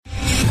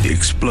the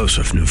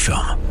explosive new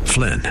film,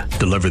 Flynn,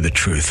 Deliver the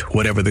Truth,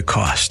 Whatever the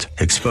Cost,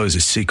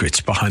 exposes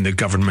secrets behind the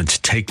government's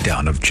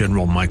takedown of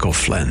General Michael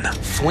Flynn.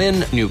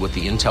 Flynn knew what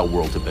the intel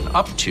world had been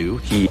up to.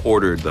 He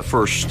ordered the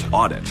first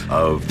audit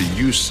of the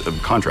use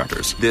of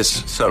contractors.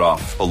 This set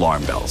off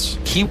alarm bells.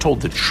 He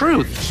told the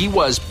truth. He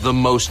was the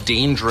most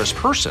dangerous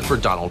person for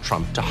Donald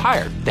Trump to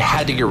hire. They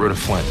had to get rid of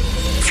Flynn.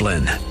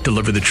 Flynn,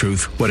 Deliver the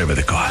Truth, Whatever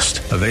the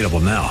Cost. Available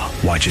now.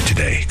 Watch it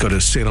today. Go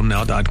to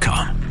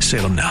salemnow.com.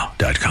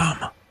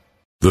 salemnow.com.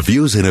 The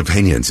views and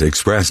opinions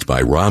expressed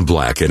by Rob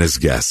Black and his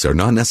guests are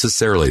not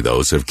necessarily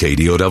those of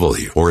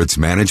KDOW or its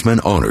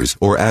management, owners,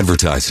 or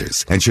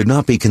advertisers and should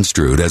not be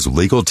construed as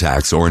legal,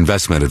 tax, or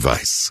investment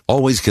advice.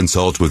 Always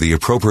consult with the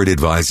appropriate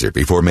advisor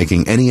before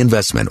making any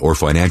investment or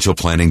financial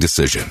planning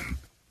decision.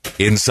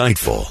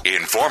 Insightful,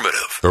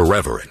 informative,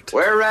 irreverent.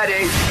 We're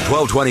ready.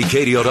 1220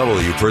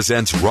 KDOW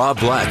presents Rob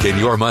Black and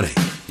Your Money.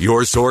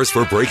 Your source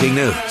for breaking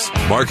news,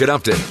 market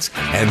updates,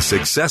 and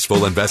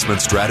successful investment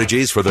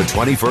strategies for the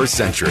 21st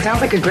century.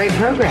 Sounds like a great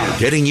program.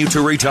 Getting you to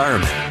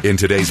retirement in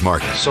today's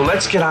market. So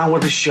let's get on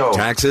with the show.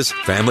 Taxes,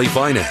 family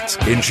finance,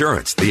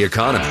 insurance, the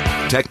economy,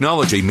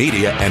 technology,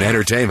 media, and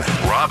entertainment.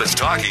 Rob is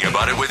talking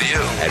about it with you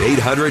at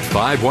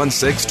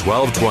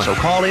 800-516-1220. So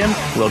call in,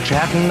 we'll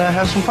chat and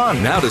have some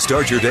fun. Now to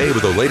start your day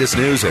with the latest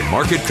news and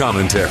market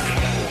commentary.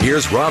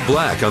 Here's Rob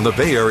Black on the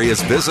Bay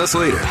Area's business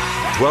leader,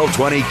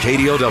 1220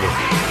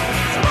 KDOW.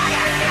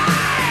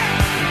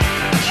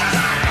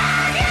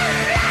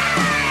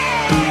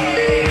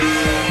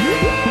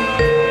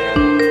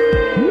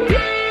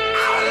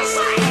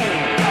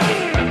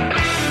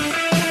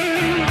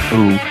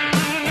 Ooh.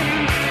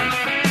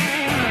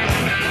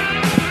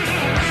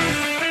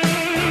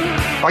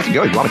 I can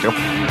go if you want me to.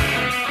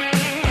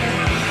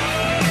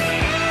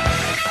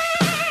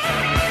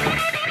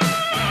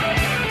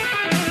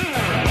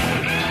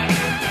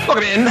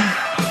 Welcome in.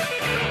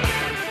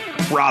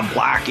 Rob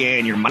Black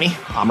and Your Money.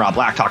 I'm Rob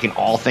Black, talking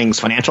all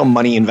things financial,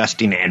 money,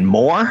 investing, and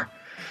more.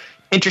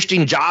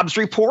 Interesting jobs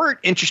report.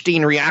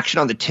 Interesting reaction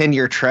on the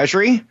 10-year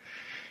Treasury.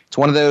 It's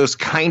one of those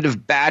kind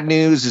of bad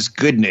news is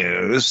good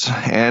news,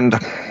 and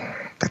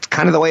that's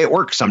kind of the way it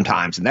works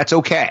sometimes, and that's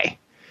okay.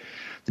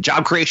 The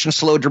job creation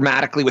slowed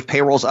dramatically with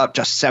payrolls up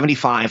just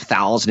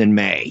 75,000 in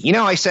May. You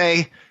know, I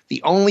say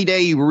the only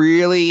day you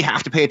really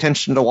have to pay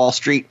attention to Wall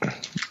Street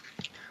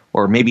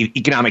or maybe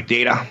economic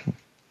data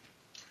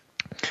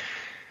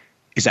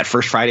is that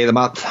first Friday of the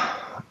month.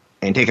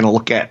 And taking a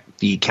look at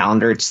the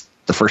calendar, it's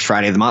the first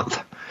Friday of the month.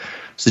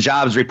 So the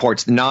jobs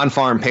reports, the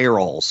non-farm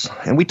payrolls.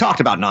 And we talked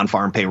about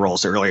non-farm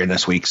payrolls earlier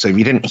this week. So if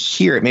you didn't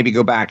hear it, maybe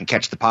go back and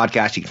catch the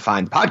podcast. You can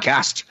find the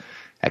podcast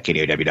at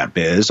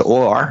kdow.biz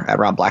or at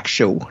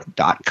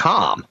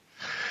robblackshow.com.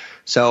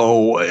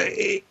 So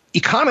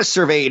economists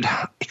surveyed,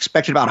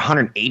 expected about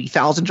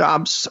 180,000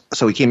 jobs.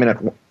 So we came in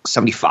at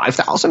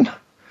 75,000.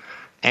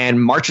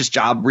 And March's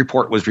job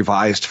report was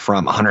revised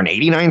from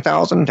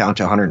 189,000 down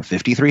to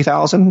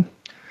 153,000.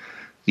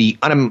 The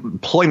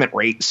unemployment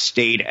rate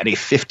stayed at a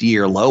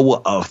 50-year low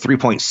of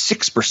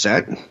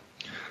 3.6%.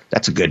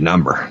 That's a good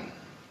number.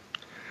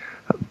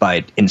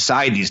 But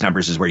inside these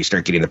numbers is where you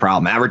start getting the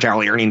problem. Average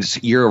hourly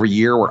earnings year over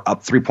year were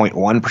up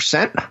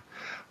 3.1%,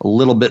 a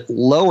little bit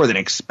lower than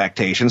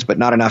expectations, but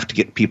not enough to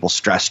get people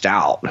stressed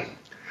out.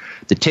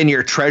 The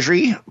 10-year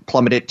Treasury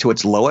plummeted to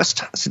its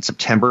lowest since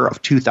September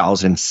of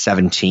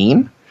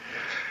 2017.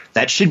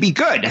 That should be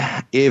good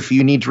if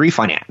you need to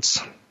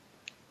refinance.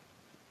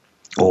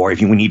 Or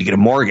if you need to get a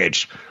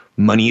mortgage.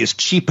 Money is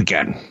cheap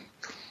again.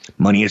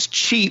 Money is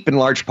cheap in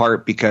large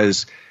part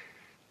because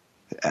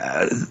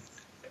a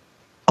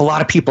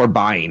lot of people are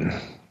buying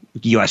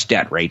U.S.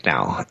 debt right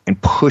now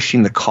and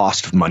pushing the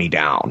cost of money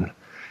down.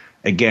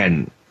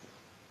 Again,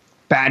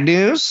 bad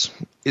news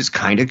is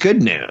kind of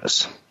good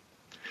news.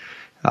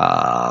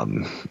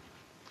 And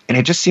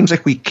it just seems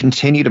like we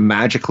continue to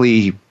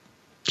magically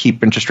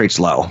keep interest rates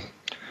low.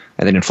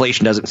 And then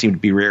inflation doesn't seem to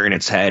be rearing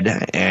its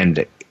head.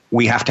 And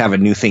we have to have a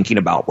new thinking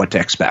about what to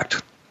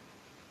expect.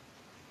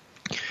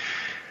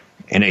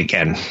 And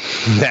again,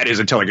 that is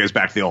until it goes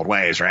back to the old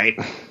ways, right?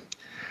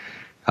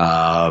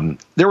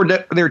 There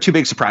were two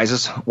big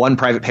surprises. One,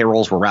 private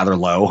payrolls were rather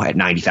low at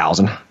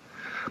 90,000.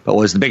 But what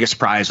was the biggest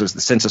surprise was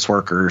the census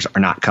workers are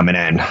not coming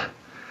in.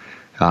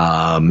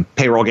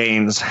 Payroll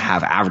gains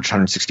have averaged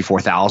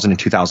 164,000 in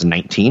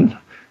 2019.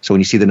 So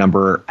when you see the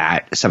number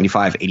at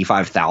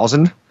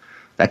 85,000,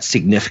 that's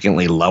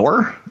significantly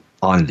lower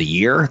on the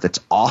year. That's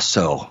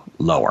also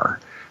lower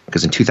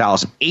because in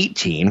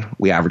 2018,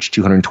 we averaged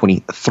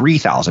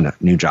 223,000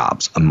 new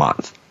jobs a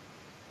month.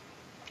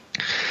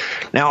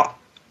 Now,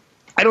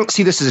 I don't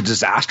see this as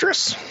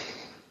disastrous.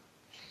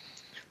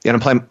 The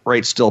unemployment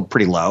rate's still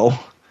pretty low.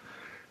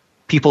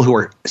 People who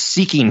are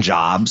seeking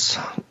jobs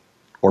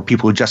or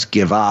people who just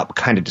give up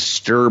kind of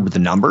disturb the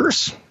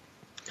numbers.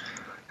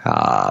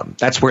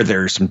 That's where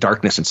there's some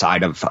darkness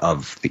inside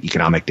of the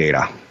economic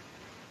data.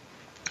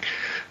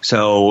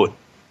 So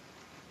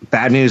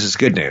bad news is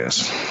good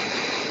news.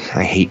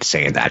 I hate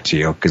saying that to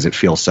you because it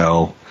feels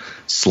so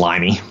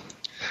slimy.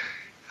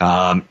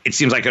 It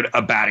seems like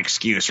a bad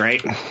excuse,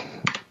 right?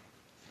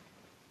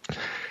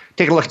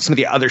 Take a look at some of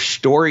the other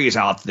stories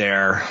out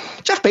there.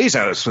 Jeff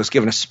Bezos was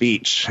giving a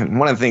speech, and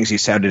one of the things he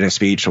said in his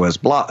speech was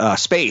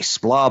space,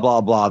 blah,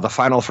 blah, blah, the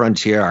final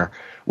frontier.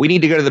 We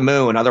need to go to the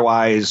moon,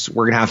 otherwise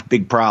we're going to have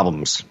big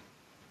problems.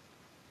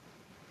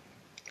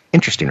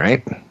 Interesting,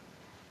 right?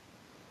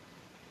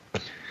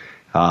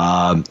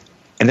 And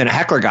then a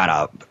heckler got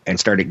up and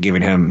started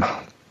giving him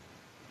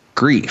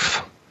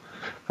grief.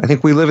 I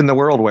think we live in the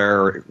world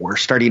where we're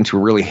starting to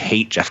really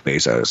hate Jeff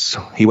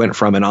Bezos. He went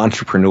from an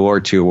entrepreneur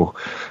to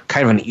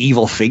kind of an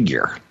evil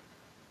figure.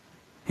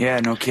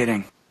 Yeah, no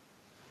kidding.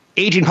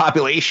 Aging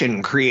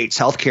population creates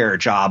healthcare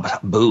job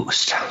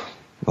boost.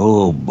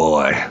 Oh,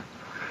 boy.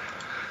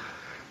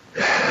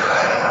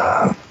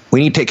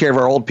 We need to take care of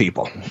our old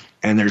people,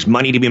 and there's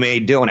money to be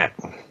made doing it.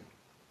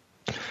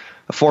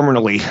 A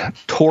formerly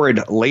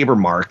torrid labor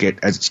market,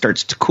 as it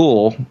starts to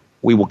cool,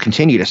 we will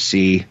continue to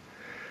see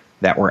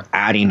that we're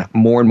adding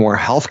more and more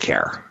health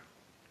care.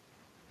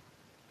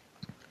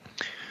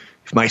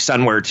 If my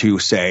son were to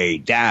say,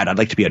 Dad, I'd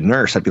like to be a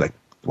nurse, I'd be like,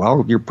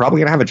 well, you're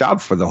probably going to have a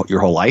job for your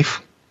whole life.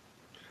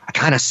 I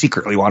kind of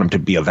secretly want him to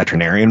be a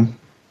veterinarian.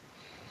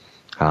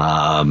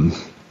 Because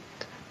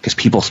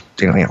people,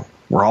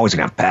 we're always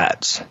going to have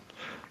pets.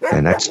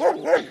 And that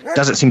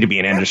doesn't seem to be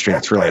an industry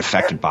that's really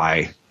affected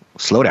by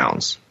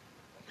slowdowns.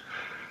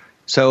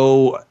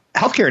 So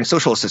healthcare and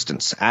social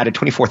assistance added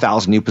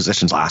 24,000 new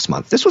positions last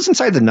month. This was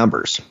inside the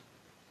numbers.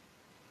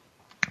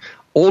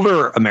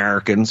 Older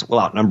Americans will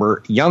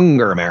outnumber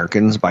younger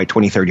Americans by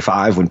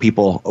 2035 when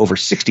people over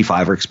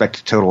 65 are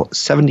expected to total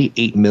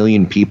 78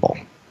 million people.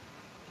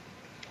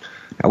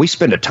 Now, we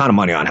spend a ton of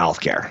money on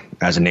healthcare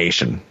as a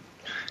nation.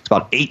 It's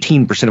about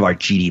 18% of our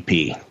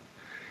GDP.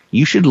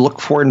 You should look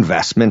for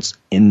investments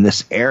in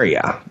this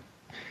area.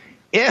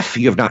 If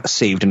you have not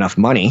saved enough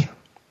money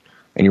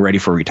and you're ready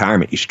for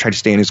retirement, you should try to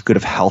stay in as good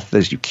of health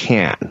as you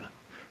can.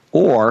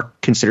 Or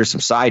consider some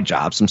side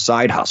jobs, some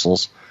side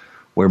hustles,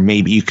 where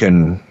maybe you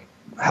can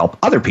help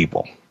other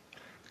people,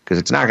 because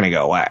it's not going to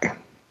go away.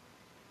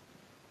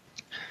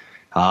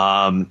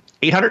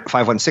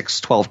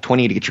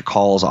 800-516-1220 to get your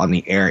calls on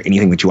the air.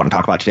 Anything that you want to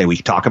talk about today, we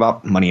can talk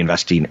about money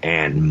investing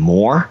and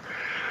more.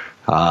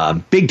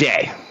 Big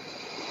day.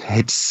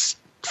 It's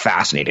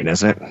fascinating,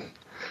 isn't it?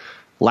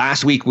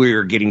 Last week we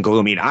were getting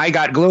gloomy, and I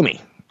got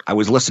gloomy. I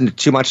was listening to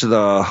too much of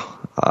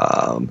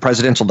the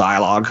presidential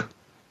dialogue,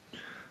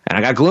 and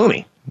I got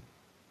gloomy.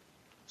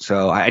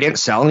 So I didn't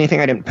sell anything.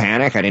 I didn't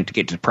panic. I didn't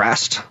get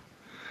depressed.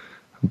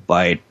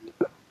 But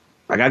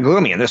I got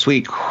gloomy. And this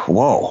week,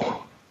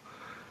 whoa.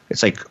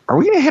 It's like, are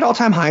we going to hit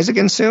all-time highs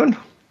again soon?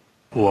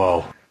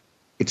 Whoa.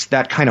 It's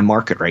that kind of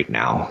market right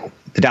now.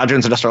 The Dow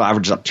Jones Industrial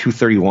Average is up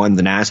 231.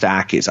 The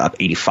NASDAQ is up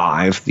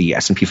 85. The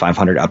S&P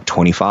 500 up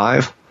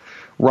 25.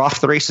 We're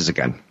off the races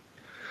again.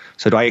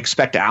 So do I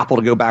expect Apple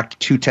to go back to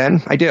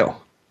 210? I do.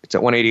 It's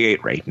at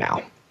 188 right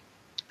now.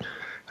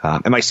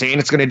 Am I saying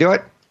it's going to do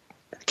it?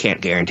 I can't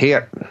guarantee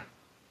it.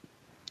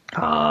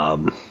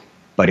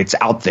 But it's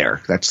out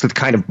there. That's the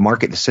kind of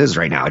market this is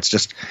right now. It's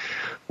just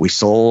we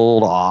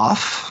sold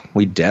off,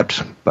 we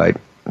dipped. But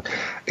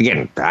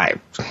again, I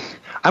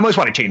always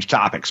want to change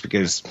topics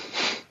because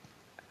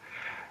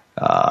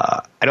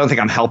I don't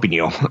think I'm helping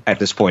you at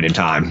this point in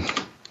time.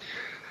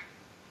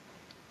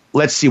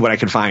 Let's see what I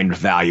can find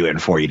value in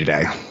for you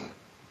today.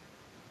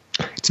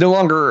 It's no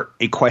longer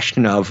a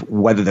question of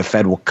whether the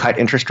Fed will cut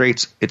interest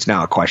rates. It's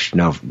now a question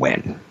of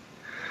when.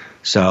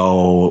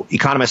 So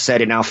economists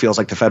said it now feels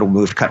like the Fed will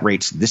move to cut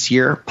rates this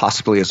year,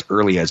 possibly as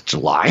early as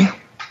July.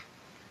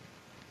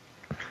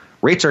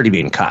 Rates are already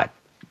being cut.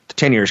 The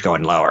 10-year is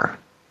going lower.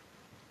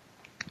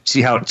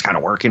 See how it's kind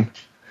of working?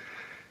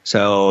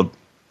 So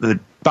the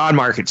bond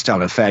market's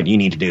telling the Fed, you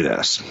need to do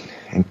this.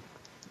 And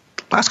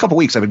last couple of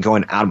weeks, I've been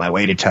going out of my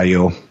way to tell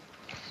you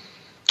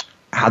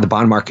how the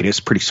bond market is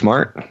pretty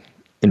smart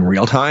in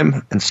real time,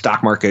 and the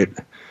stock market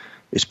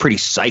is pretty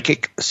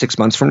psychic 6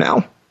 months from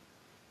now.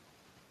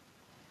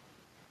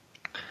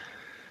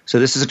 So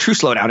this is a true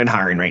slowdown in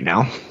hiring right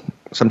now.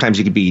 Sometimes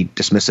you could be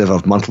dismissive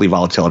of monthly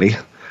volatility,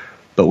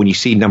 but when you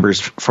see numbers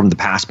from the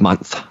past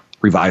month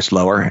revised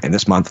lower and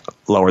this month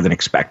lower than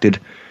expected,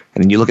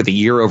 and then you look at the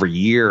year over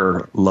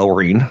year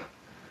lowering,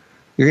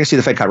 you're going to see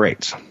the Fed cut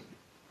rates.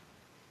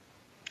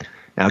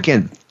 Now,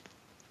 again,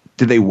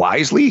 did they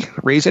wisely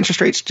raise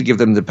interest rates to give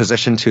them the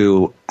position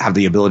to have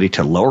the ability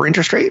to lower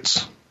interest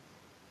rates?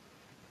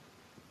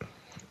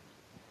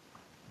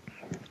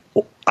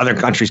 Other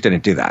countries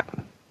didn't do that.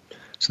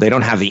 So they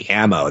don't have the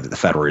ammo that the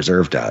Federal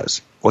Reserve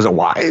does. Was it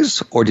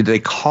wise, or did they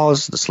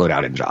cause the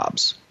slowdown in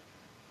jobs?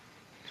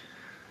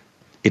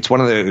 It's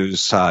one of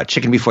those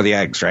chicken before the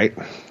eggs, right?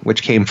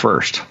 Which came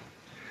first?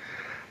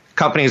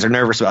 Companies are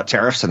nervous about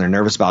tariffs, and they're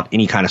nervous about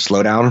any kind of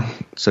slowdown.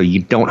 So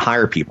you don't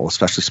hire people,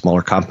 especially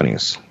smaller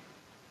companies.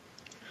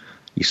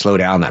 You slow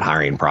down that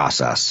hiring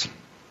process.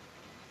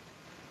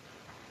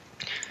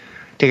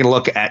 Taking a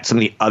look at some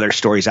of the other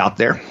stories out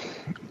there.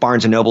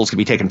 Barnes & Noble is going to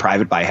be taken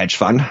private by a hedge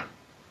fund.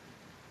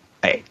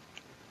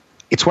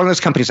 It's one of those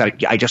companies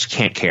that I just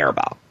can't care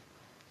about.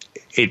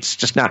 It's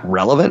just not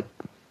relevant.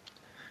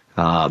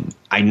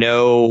 I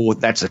know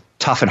that's a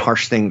tough and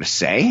harsh thing to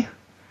say,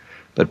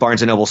 but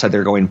Barnes & Noble said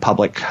they're going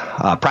private,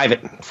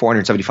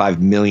 $475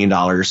 million.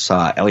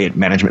 Elliott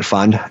Management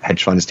Fund,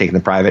 hedge fund, is taking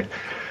them private.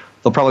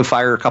 They'll probably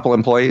fire a couple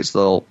employees.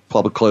 They'll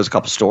probably close a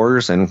couple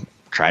stores and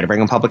try to bring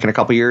them public in a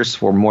couple years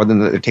for more than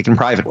they're taking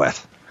private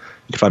with.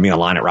 You can find me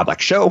online at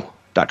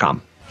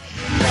robblackshow.com.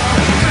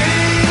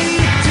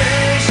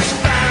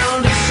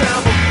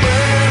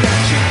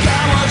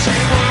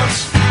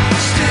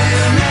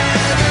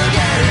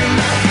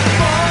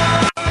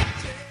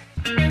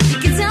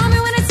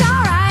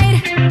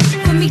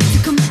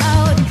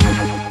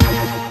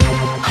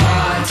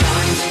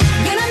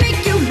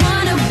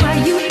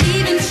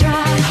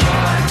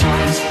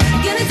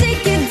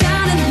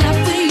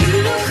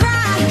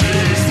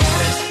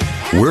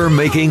 We're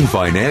making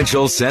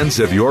financial sense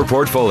of your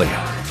portfolio.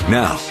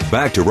 Now,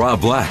 back to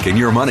Rob Black and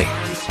Your Money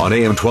on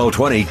AM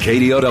 1220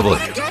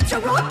 KDOW. Get to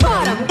rock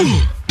bottom.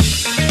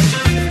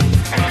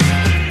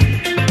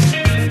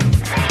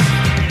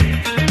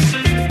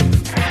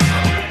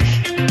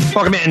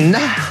 Welcome in.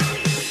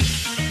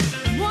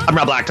 I'm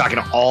Rob Black, talking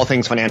all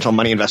things financial,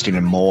 money, investing,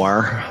 and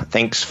more.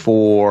 Thanks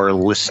for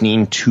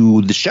listening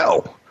to the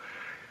show.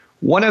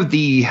 One of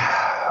the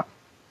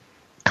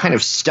kind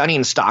of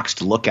stunning stocks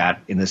to look at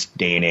in this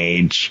day and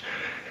age,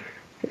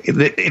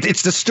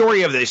 it's the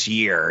story of this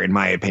year, in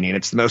my opinion.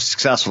 It's the most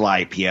successful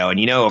IPO.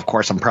 And, of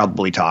course, I'm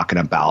probably talking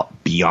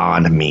about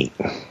Beyond Meat.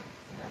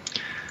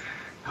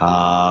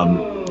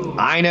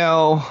 I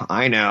know.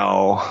 I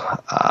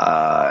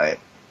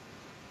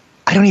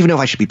don't even know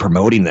if I should be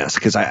promoting this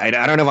because I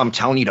don't know if I'm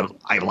telling you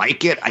I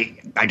like it.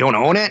 I don't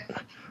own it.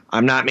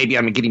 I'm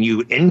getting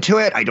you into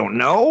it. I don't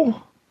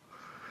know.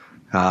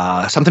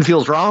 Something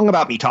feels wrong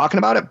about me talking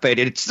about it, but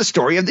it's the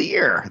story of the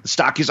year. The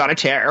stock is on a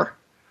tear,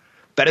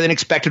 better than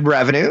expected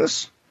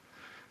revenues.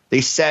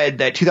 They said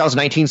that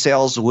 2019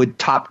 sales would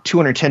top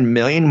 210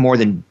 million, more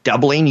than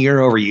doubling year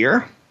over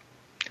year.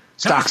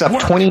 Stock's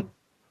up 20.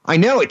 I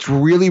know, it's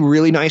really,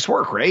 really nice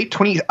work, right?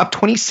 Up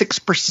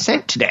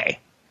 26% today,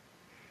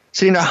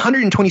 sitting at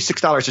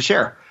 $126 a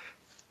share.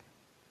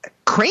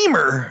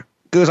 Kramer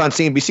goes on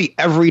CNBC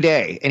every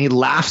day and he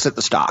laughs at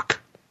the stock.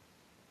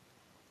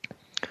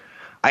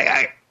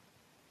 That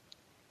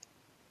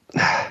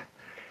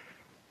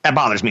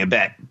bothers me a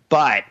bit,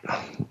 but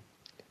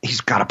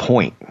he's got a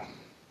point.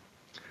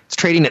 It's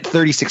trading at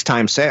 36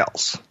 times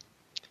sales.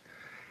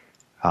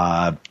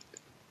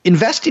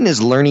 Investing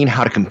is learning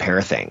how to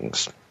compare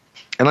things.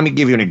 And let me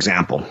give you an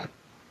example.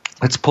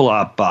 Let's pull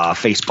up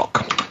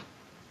Facebook.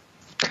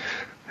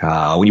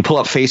 When you pull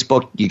up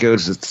Facebook, you go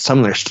to some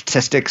of their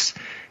statistics,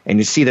 and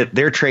you see that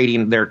they're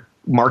trading their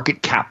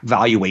market cap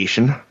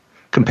valuation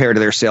compared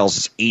to their sales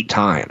is 8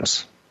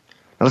 times.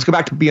 Now let's go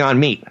back to Beyond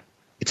Meat.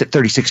 It's at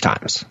 36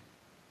 times.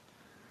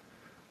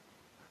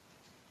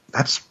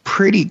 That's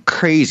pretty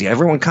crazy.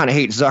 Everyone kind of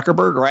hates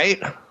Zuckerberg,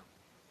 right?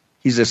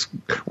 He's this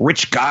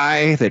rich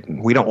guy that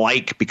we don't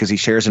like because he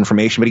shares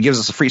information, but he gives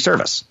us a free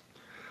service.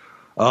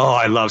 Oh,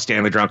 I love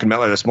Stanley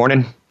Druckenmiller this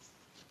morning.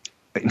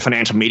 In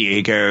financial media,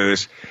 he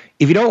goes,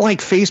 if you don't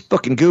like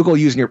Facebook and Google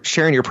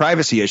sharing your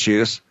privacy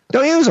issues,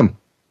 don't use them.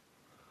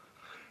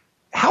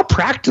 How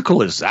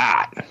practical is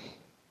that?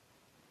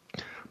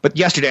 But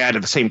yesterday I had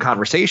the same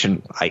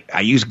conversation.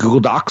 I use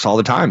Google Docs all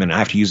the time, and I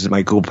have to use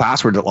my Google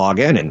password to log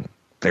in, and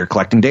they're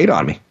collecting data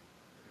on me.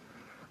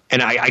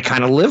 And I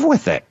kind of live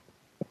with it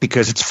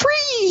because it's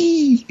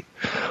free.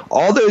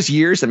 All those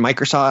years that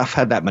Microsoft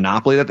had that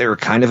monopoly that they were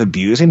kind of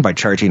abusing by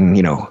charging,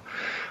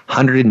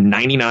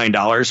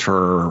 $199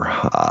 for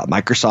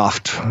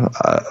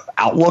Microsoft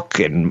Outlook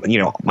and,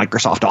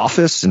 Microsoft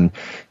Office, and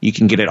you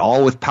can get it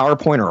all with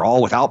PowerPoint or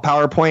all without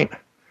PowerPoint.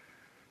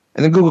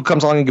 And then Google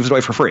comes along and gives it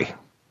away for free.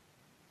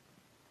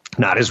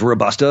 Not as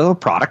robust a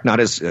product, not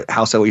as,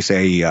 how shall we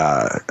say,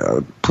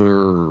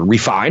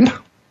 refined.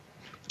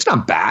 It's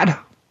not bad.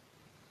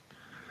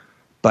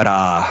 But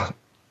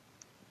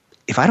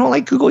if I don't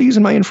like Google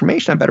using my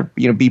information, I better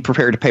be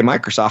prepared to pay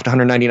Microsoft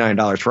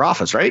 $199 for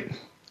Office, right?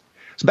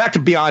 So back to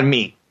Beyond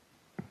Meat.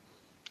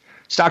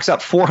 Stock's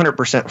up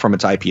 400% from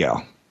its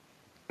IPO.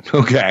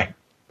 Okay.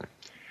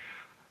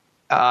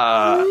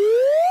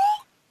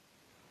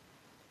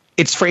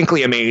 It's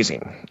frankly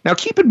amazing. Now,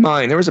 keep in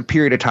mind, there was a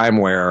period of time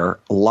where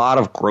a lot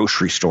of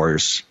grocery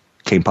stores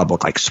came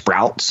public, like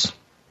Sprouts.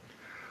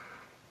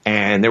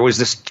 And there was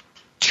this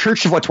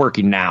Church of What's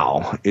Working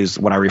Now is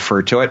what I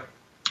refer to it.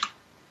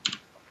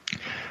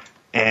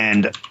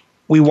 And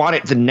we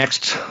wanted the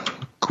next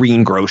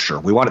green grocer.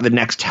 We wanted the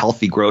next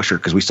healthy grocer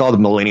because we saw the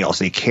millennials.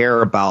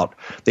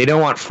 They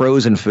don't want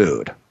frozen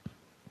food.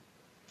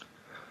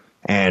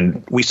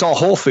 And we saw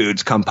Whole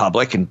Foods come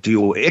public and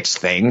do its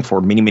thing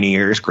for many, many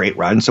years. Great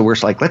run. So we're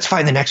just like, let's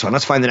find the next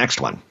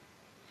one.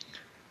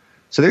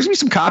 So there's going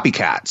to be some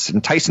copycats.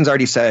 And Tyson's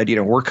already said,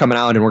 we're coming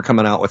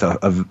out with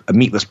a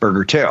meatless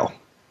burger too.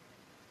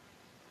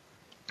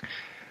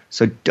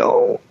 So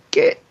don't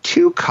get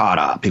too caught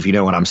up, if you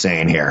know what I'm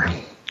saying here.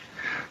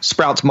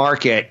 Sprouts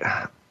Market,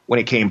 when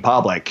it came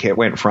public, it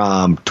went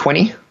from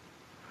 20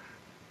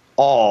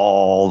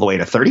 all the way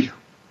to 30.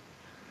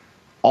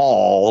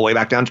 all the way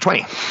back down to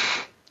 20.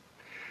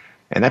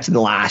 And that's in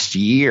the last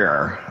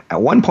year.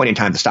 At one point in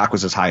time, the stock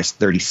was as high as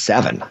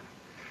 37.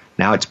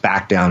 Now it's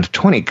back down to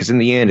 20 because in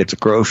the end, it's a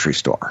grocery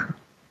store.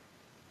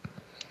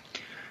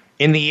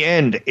 In the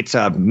end, it's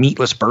a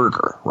meatless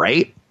burger,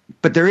 right?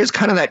 But there is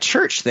kind of that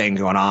church thing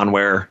going on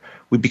where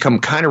we become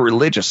kind of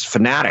religious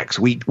fanatics.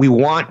 We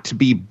want to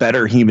be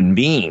better human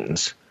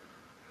beings.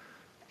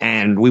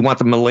 And we want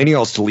the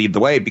millennials to lead the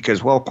way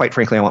because, well, quite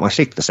frankly, I want my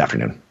steak this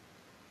afternoon.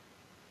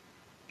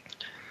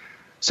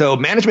 So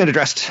management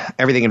addressed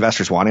everything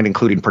investors wanted,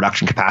 including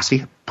production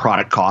capacity,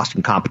 product cost,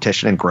 and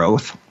competition and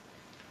growth.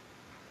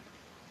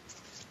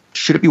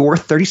 Should it be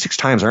worth 36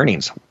 times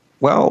earnings?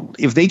 Well,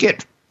 if they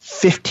get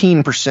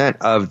 15%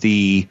 of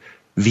the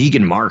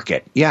vegan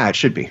market, yeah, it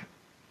should be.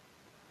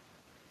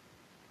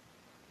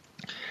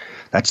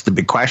 That's the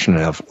big question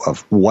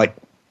of what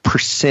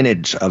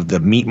percentage of the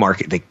meat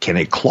market can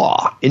they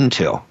claw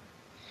into.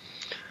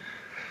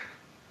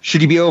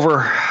 Should you be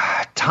over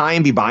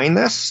time be buying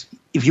this?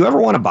 If you ever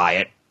want to buy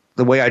it,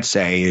 the way I'd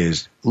say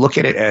is look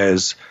at it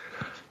as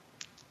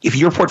if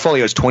your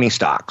portfolio is 20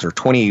 stocks or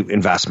 20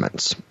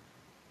 investments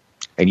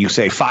and you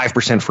say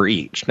 5% for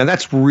each. Now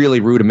that's really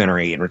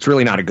rudimentary and it's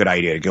really not a good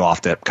idea to go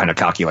off that kind of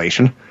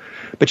calculation.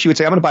 But you would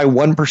say, I'm going to buy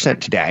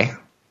 1% today.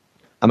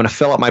 I'm going to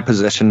fill up my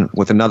position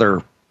with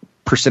another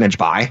percentage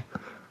buy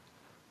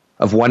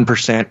of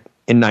 1%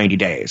 in 90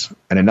 days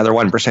and another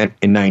 1%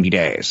 in 90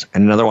 days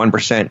and another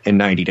 1% in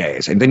 90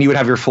 days. And then you would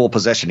have your full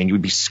position and you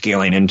would be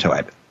scaling into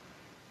it.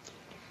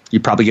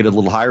 You'd probably get a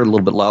little higher, a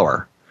little bit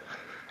lower.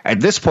 At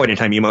this point in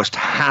time, you most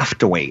have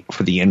to wait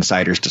for the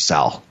insiders to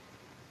sell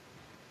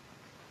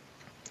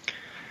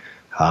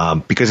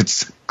because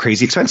it's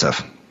crazy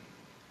expensive.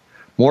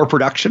 More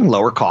production,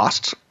 lower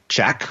costs,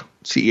 check.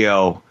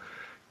 CEO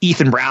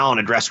Ethan Brown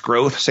addressed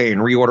growth, saying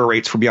reorder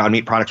rates for Beyond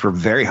Meat products were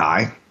very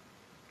high.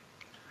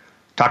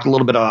 Talked a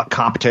little bit about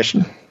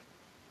competition.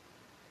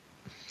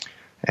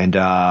 And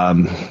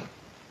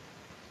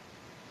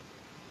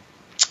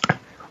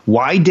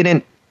why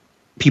didn't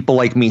people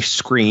like me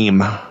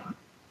scream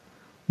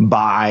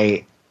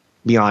buy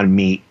Beyond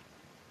Meat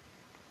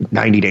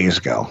 90 days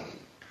ago?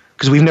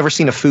 Because we've never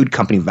seen a food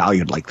company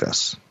valued like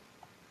this.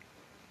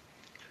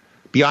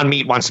 Beyond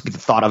Meat wants to be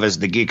thought of as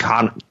the gig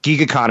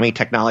economy,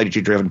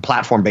 technology-driven,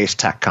 platform-based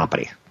tech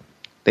company.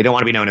 They don't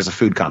want to be known as a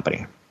food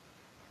company,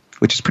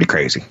 which is pretty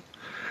crazy.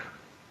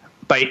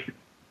 But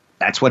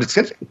that's what it's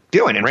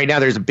doing. And right now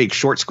there's a big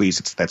short squeeze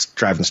that's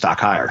driving the stock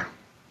higher.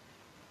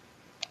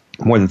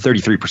 More than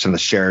 33% of the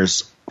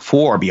shares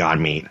for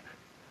Beyond Meat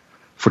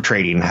for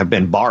trading have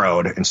been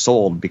borrowed and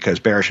sold because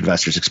bearish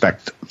investors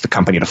expect the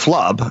company to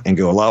flub and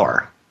go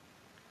lower.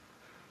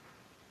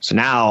 So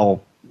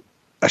now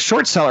a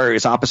short seller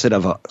is opposite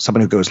of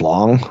someone who goes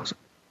long.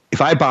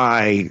 If I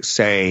buy,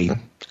 say,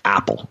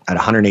 Apple at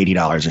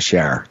 $180 a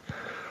share,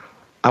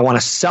 I want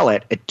to sell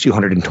it at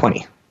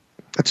 $220.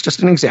 That's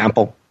just an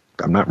example.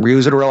 I'm not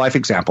using a real life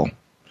example.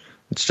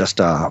 It's just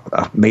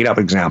a made up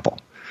example.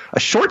 A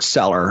short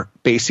seller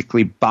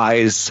basically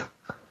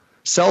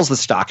sells the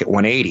stock at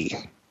 $180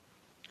 and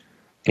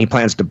he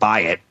plans to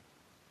buy it.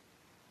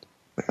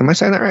 Am I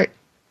saying that right?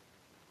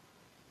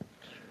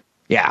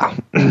 Yeah.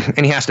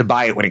 And he has to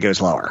buy it when it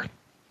goes lower.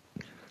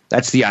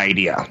 That's the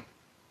idea.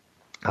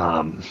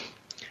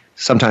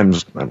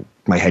 Sometimes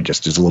my head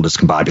just is a little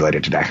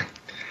discombobulated today.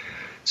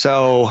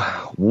 So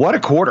what a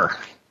quarter.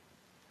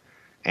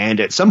 And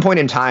at some point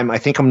in time, I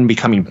think I'm going to be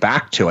coming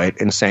back to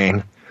it and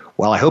saying,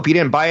 well, I hope you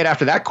didn't buy it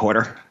after that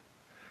quarter.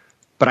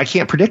 But I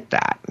can't predict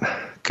that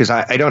because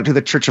I don't do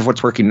the church of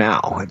what's working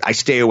now. I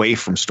stay away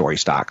from story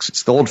stocks.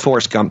 It's the old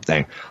Forrest Gump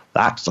thing.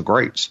 That's a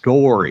great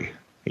story.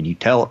 And you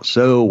tell it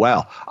so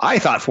well. I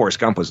thought Forrest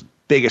Gump was the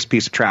biggest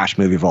piece of trash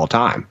movie of all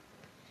time.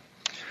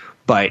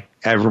 But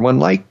everyone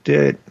liked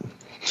it.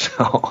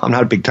 So I'm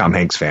not a big Tom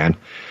Hanks fan.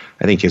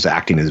 I think his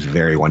acting is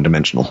very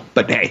one-dimensional.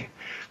 But hey,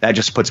 that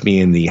just puts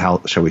me in the,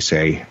 how shall we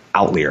say,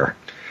 outlier.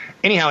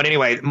 Anyhow and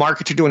anyway,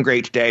 markets are doing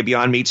great today.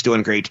 Beyond Meat's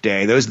doing great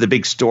today. Those are the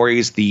big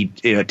stories. The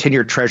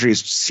 10-year Treasury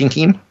is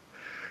sinking.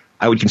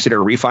 I would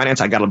consider a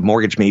refinance. I got a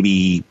mortgage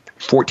maybe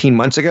 14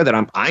 months ago that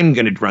I'm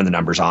going to run the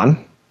numbers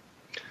on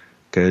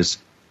because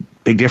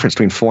big difference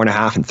between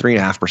 4.5% and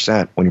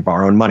 3.5% when you're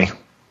borrowing money.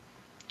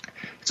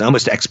 It's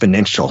almost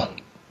exponential.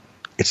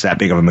 It's that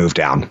big of a move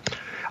down.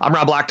 I'm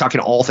Rob Black, talking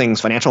all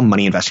things financial,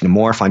 money, investing, and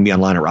more. Find me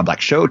online at Rob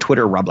Black Show,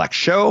 Twitter, Rob Black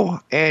Show,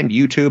 and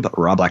YouTube,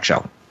 Rob Black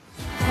Show.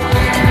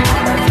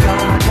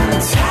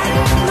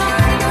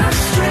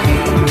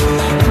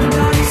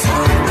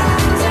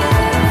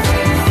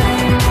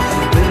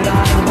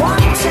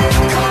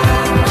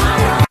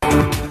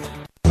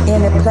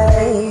 Any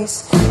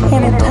place,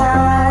 any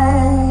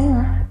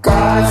time,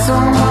 got so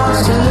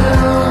much to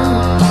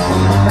lose,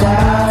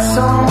 got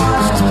so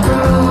much to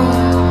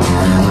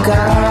prove,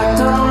 God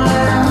don't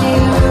let me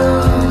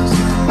lose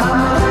my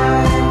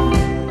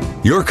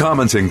mind. Your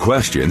comments and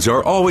questions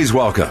are always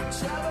welcome.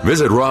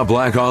 Visit Rob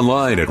Black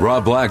online at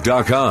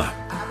robblack.com.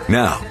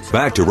 Now,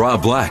 back to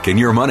Rob Black and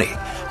Your Money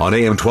on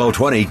AM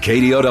 1220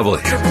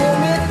 KDOW.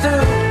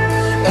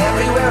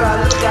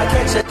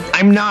 I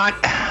I'm not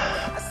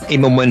a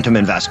momentum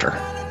investor.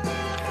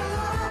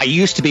 I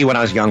used to be when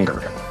I was younger.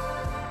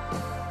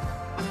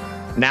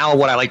 Now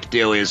what I like to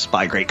do is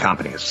buy great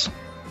companies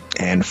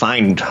and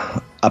find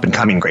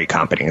up-and-coming great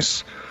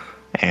companies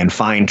and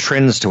find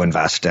trends to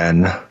invest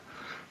in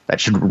that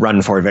should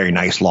run for a very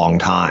nice long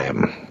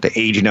time. The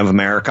aging of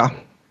America,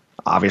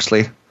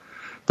 obviously.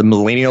 The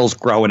millennials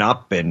growing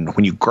up, and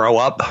when you grow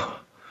up,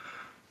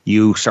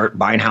 you start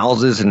buying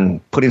houses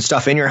and putting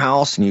stuff in your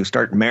house, and you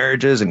start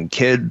marriages and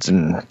kids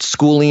and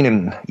schooling,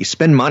 and you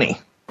spend money.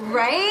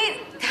 Right?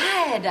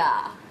 Good.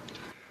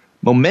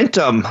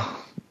 Momentum.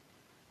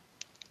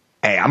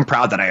 Hey, I'm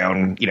proud that I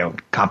own,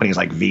 companies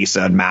like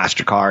Visa and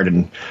MasterCard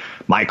and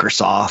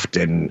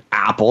Microsoft and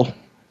Apple.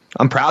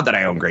 I'm proud that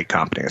I own great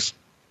companies.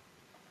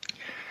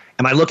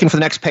 Am I looking for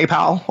the next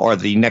PayPal or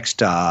the next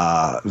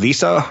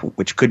Visa,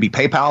 which could be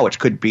PayPal, which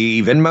could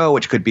be Venmo,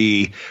 which could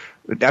be...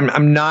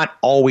 I'm not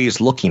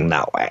always looking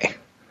that way.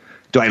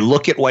 Do I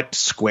look at what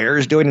Square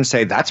is doing and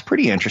say, that's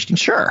pretty interesting?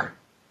 Sure.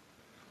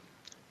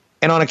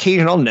 And on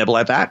occasion, I'll nibble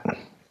at that.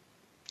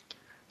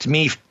 To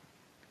me,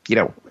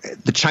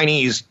 the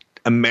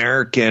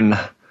Chinese-American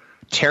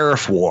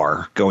tariff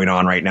war going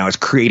on right now is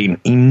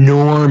creating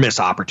enormous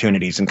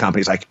opportunities in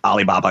companies like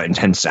Alibaba and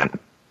Tencent.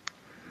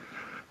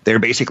 They're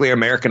basically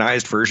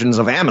Americanized versions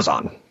of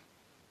Amazon.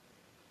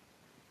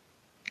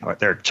 Or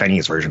they're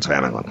Chinese versions of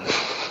Amazon.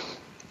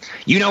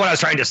 You know what I was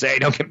trying to say.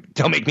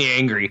 Don't make me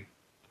angry.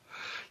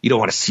 You don't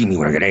want to see me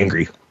when I get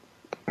angry.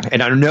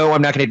 And I know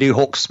I'm not going to do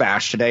Hulk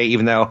Smash today,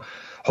 even though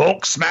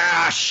Hulk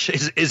Smash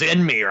is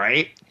in me,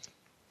 right?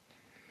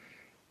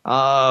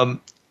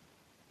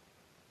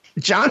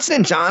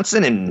 Johnson &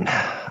 Johnson and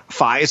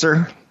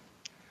Pfizer,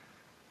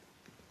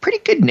 pretty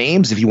good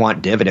names if you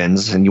want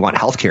dividends and you want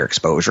healthcare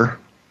exposure.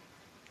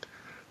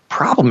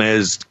 Problem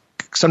is,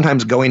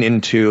 sometimes going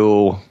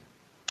into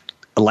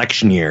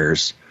election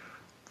years,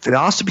 they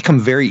also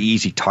become very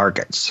easy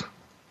targets.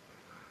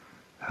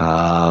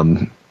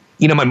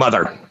 My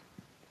mother,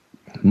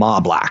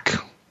 Ma Black,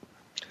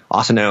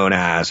 also known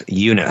as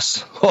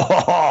Eunice.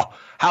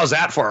 How's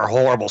that for a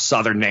horrible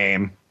Southern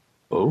name?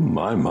 Oh,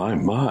 my.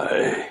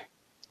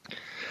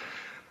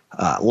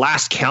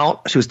 Last count,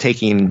 she was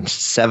taking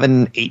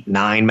 7, 8,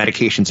 9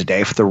 medications a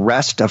day for the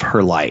rest of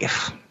her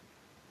life.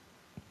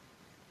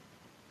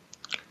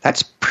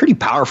 That's pretty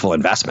powerful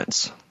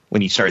investments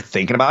when you start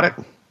thinking about it.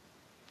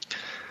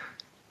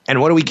 And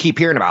what do we keep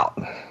hearing about?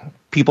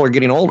 People are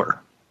getting older.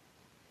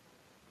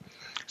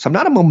 So I'm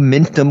not a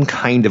momentum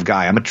kind of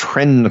guy. I'm a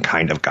trend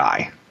kind of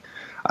guy.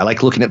 I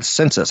like looking at the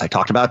census. I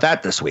talked about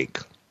that this week.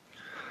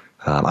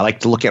 I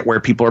like to look at where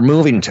people are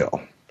moving to.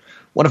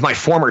 One of my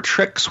former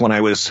tricks when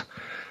I was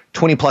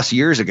 20 plus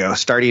years ago,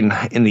 starting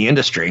in the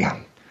industry,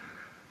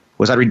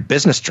 was I read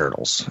business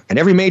journals. And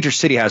every major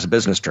city has a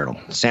business journal.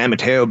 San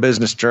Mateo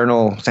Business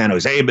Journal, San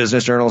Jose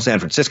Business Journal, San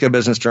Francisco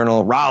Business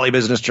Journal, Raleigh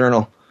Business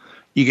Journal.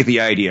 You get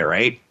the idea,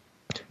 right?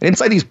 And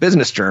inside these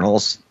business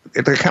journals,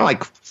 they're kind of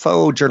like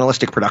faux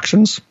journalistic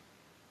productions.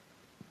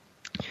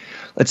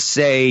 Let's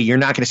say you're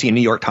not going to see a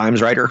New York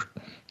Times writer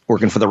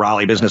working for the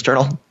Raleigh Business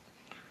Journal,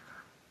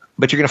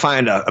 but you're going to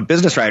find a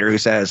business writer who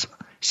says,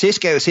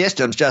 Cisco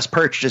Systems just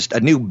purchased a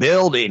new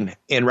building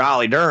in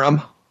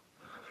Raleigh-Durham,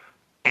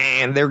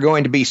 and they're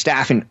going to be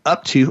staffing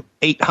up to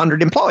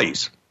 800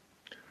 employees.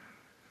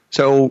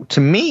 So to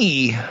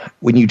me,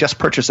 when you just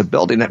purchase a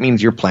building, that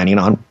means you're planning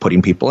on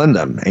putting people in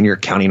them, and you're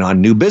counting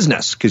on new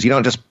business, because you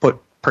don't just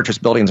purchase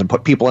buildings and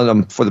put people in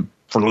them for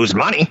losing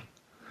money.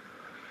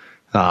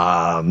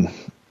 And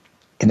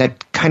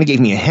that kind of gave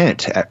me a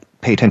hint at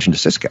pay attention to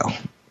Cisco.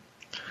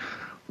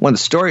 One of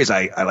the stories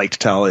I like to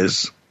tell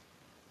is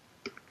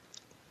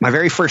my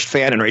very first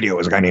fan in radio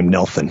was a guy named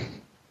Nilton.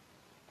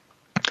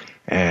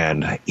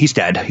 And he's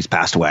dead. He's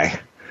passed away.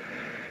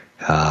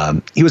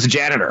 He was a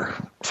janitor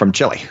from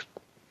Chile.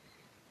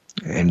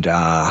 And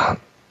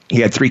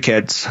he had 3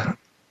 kids.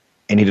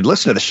 And he did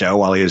listen to the show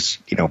while he was,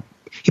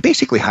 he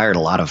basically hired a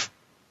lot of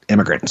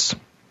immigrants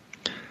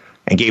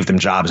and gave them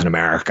jobs in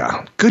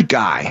America. Good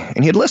guy.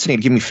 And he'd listen.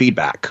 He'd give me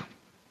feedback.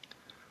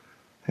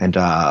 And,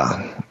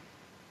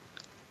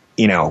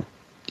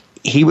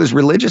 he was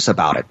religious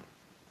about it.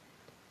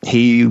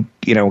 He,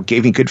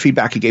 gave me good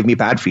feedback. He gave me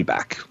bad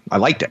feedback. I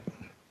liked it.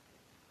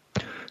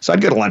 So I'd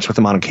go to lunch with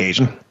him on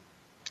occasion.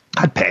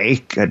 I'd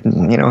pay.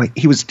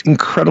 He was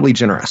incredibly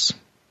generous.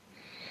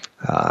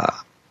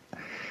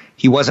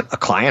 He wasn't a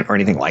client or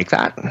anything like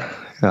that.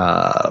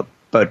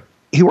 But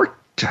he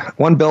worked,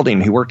 one building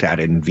he worked at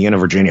in Vienna,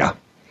 Virginia,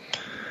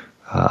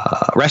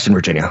 Reston,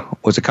 Virginia,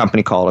 was a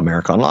company called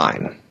America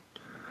Online.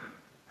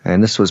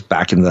 And this was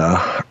back in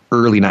the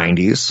early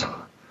 90s.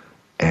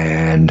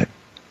 And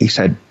he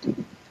said,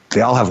 they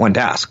all have one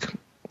desk.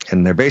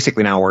 And they're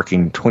basically now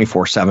working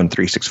 24/7,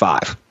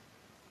 365.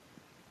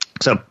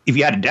 So if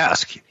you had a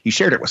desk, you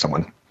shared it with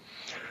someone.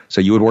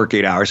 So you would work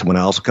 8 hours, someone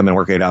else would come in and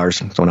work 8 hours,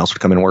 someone else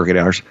would come in and work 8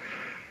 hours.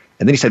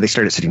 And then he said they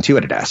started sitting 2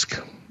 at a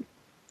desk.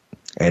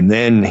 And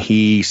then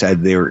he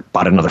said they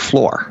bought another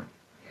floor.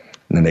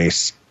 And then they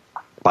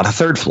bought a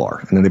 3rd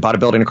floor. And then they bought a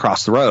building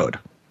across the road.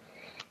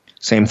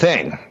 Same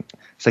thing.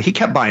 So he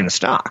kept buying the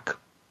stock.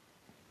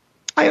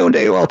 I owned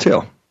AOL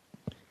too.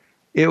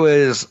 It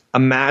was a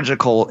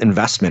magical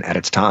investment at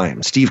its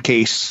time. Steve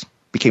Case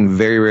became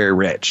very, very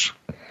rich.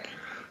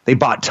 They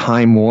bought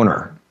Time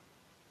Warner.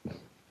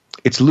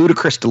 It's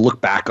ludicrous to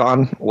look back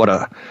on what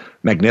a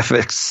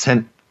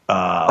magnificent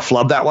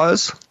flub that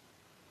was.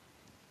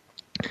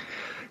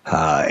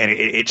 And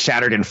it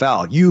shattered and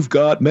fell. You've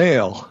got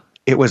mail.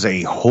 It was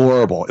it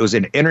was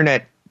an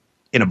internet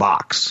in a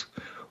box,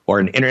 or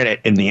an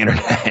internet in the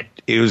internet.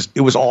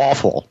 It was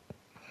awful.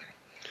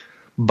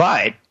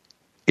 But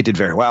it did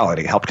very well, and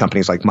it helped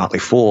companies like Motley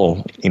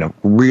Fool,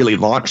 really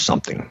launch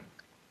something.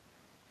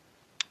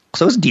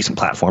 So it was a decent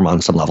platform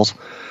on some levels.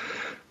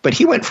 But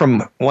he went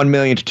from 1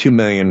 million to 2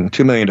 million,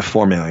 2 million to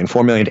 4 million,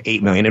 4 million to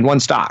 8 million in one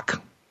stock.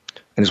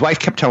 And his wife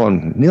kept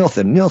telling him,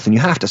 Nilton, you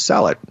have to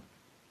sell it.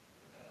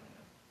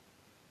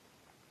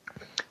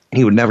 And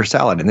he would never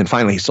sell it. And then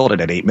finally he sold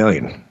it at 8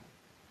 million.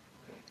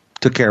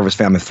 Took care of his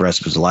family for the rest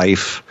of his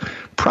life.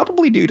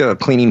 Probably due to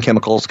cleaning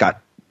chemicals,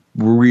 got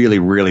really,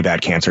 really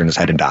bad cancer in his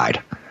head and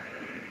died.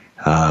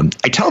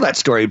 I tell that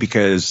story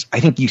because I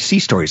think you see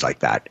stories like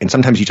that, and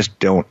sometimes you just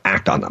don't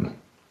act on them.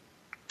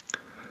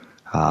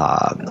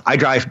 I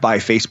drive by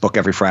Facebook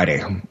every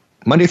Friday.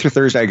 Monday through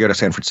Thursday, I go to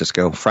San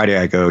Francisco. Friday,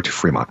 I go to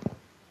Fremont.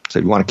 So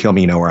if you want to kill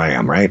me, you know where I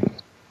am, right?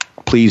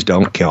 Please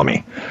don't kill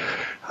me.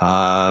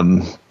 But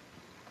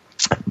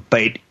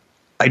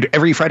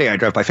every Friday, I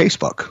drive by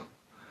Facebook.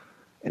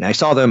 And I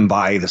saw them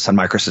buy the Sun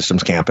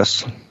Microsystems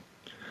campus,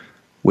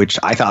 which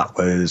I thought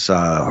was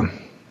a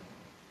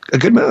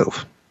good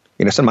move.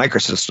 Sun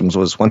Microsystems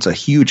was once a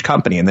huge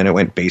company, and then it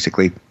went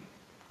basically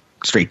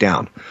straight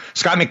down.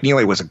 Scott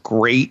McNealy was a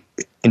great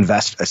a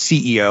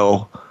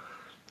CEO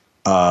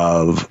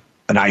of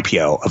an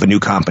IPO, of a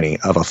new company,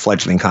 of a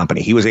fledgling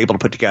company. He was able to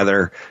put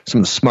together some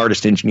of the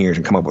smartest engineers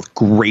and come up with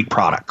great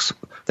products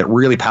that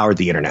really powered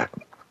the internet.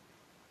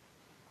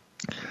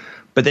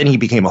 But then he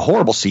became a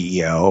horrible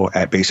CEO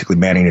at basically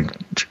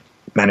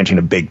managing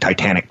a big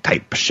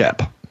Titanic-type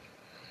ship.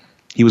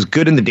 He was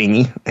good in the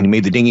dinghy, and he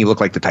made the dinghy look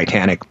like the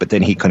Titanic, but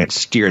then he couldn't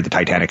steer the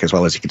Titanic as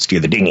well as he could steer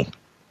the dinghy.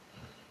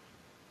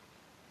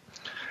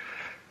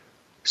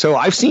 So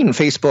I've seen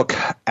Facebook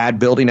add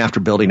building after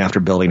building after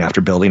building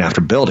after building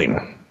after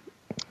building.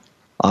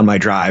 On my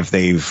drive,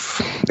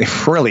 they've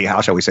really,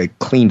 how shall we say,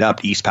 cleaned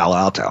up East Palo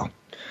Alto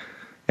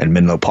and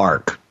Menlo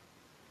Park.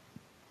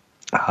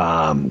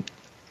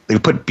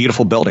 They've put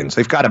beautiful buildings.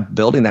 They've got a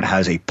building that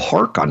has a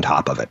park on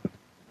top of it.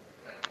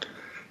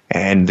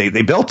 And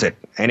they built it,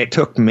 and it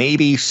took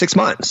maybe 6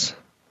 months.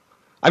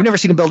 I've never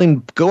seen a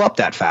building go up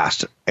that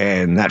fast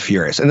and that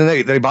furious. And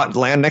then they bought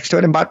land next to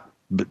it and bought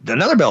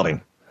another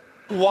building.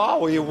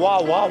 Wow.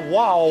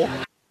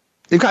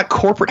 They've got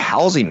corporate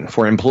housing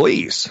for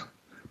employees,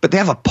 but they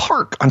have a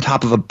park on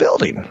top of a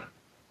building.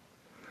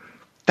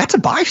 That's a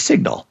buy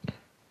signal.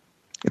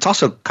 It's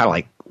also kind of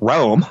like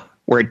Rome,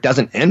 where it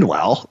doesn't end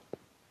well.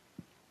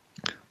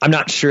 I'm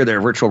not sure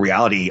their virtual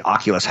reality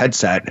Oculus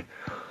headset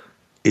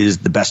is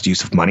the best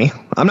use of money.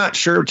 I'm not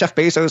sure Jeff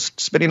Bezos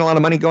spending a lot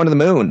of money going to the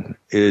moon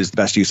is the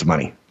best use of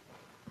money.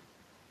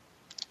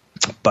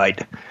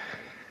 But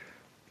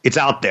it's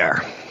out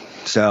there.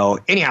 So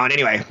anyhow and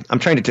anyway, I'm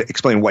trying to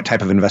explain what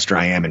type of investor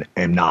I am and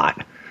am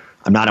not.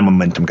 I'm not a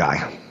momentum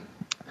guy.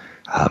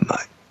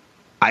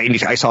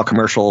 I saw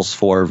commercials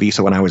for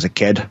Visa when I was a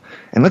kid.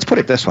 And let's put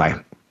it this way.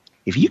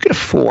 If you could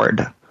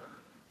afford,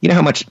 you know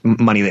how much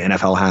money the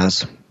NFL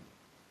has?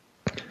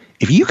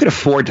 If you could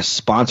afford to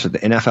sponsor the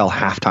NFL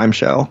halftime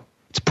show,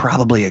 it's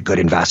probably a good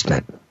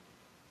investment.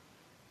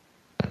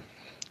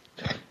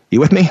 You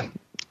with me?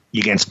 You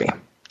against me?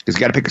 Because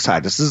you got to pick a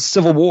side. This is a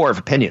civil war of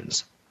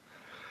opinions.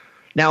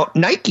 Now,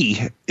 Nike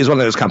is one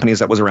of those companies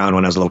that was around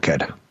when I was a little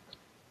kid.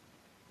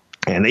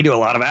 And they do a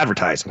lot of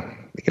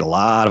advertising. They get a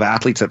lot of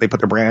athletes that they put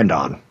their brand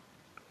on.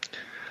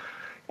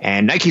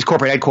 And Nike's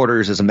corporate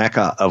headquarters is a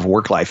mecca of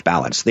work-life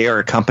balance. They are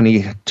a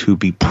company to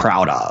be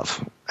proud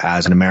of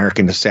as an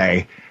American, to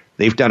say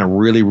they've done a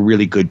really,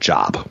 really good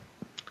job.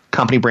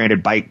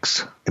 Company-branded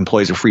bikes.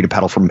 Employees are free to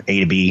pedal from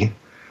A to B.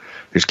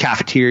 There's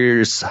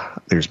cafeterias.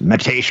 There's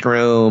meditation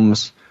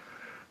rooms.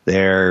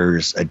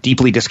 There's a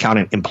deeply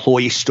discounted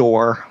employee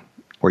store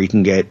where you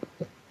can get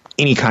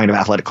any kind of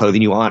athletic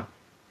clothing you want.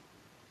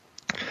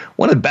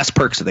 One of the best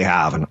perks that they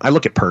have, and I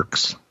look at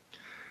perks,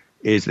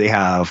 is they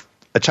have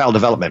a child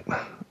development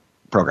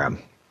program.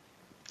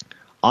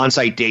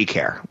 On-site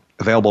daycare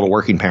available to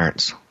working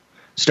parents.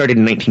 Started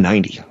in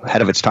 1990,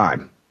 ahead of its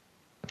time.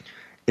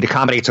 It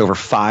accommodates over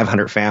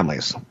 500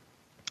 families,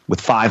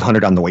 with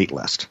 500 on the wait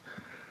list.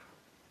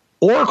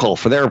 Oracle,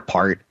 for their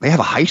part, they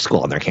have a high school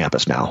on their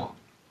campus now.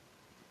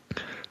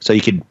 So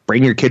you could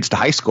bring your kids to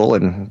high school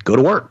and go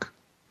to work.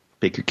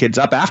 Pick your kids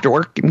up after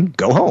work and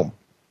go home.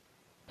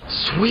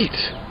 Sweet.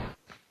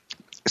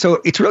 So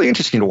it's really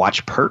interesting to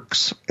watch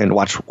perks and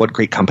watch what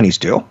great companies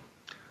do.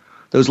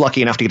 Those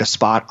lucky enough to get a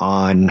spot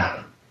on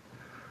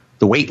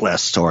the wait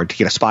list or to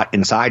get a spot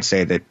inside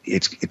say that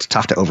it's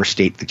tough to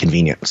overstate the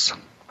convenience.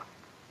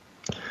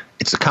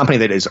 It's a company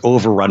that is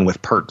overrun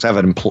with perks. I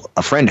have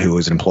a friend who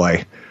is an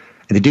employee,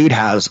 And the dude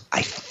has,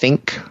 I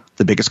think,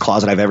 the biggest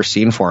closet I've ever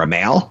seen for a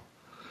male.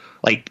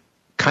 Like,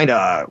 kind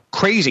of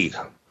crazy.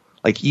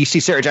 Like, you see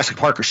Sarah Jessica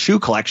Parker's shoe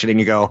collection and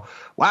you go,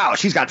 wow,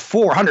 she's got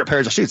 400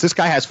 pairs of shoes. This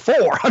guy has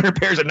 400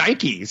 pairs of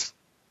Nikes.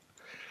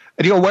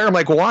 And he'll wear them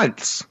like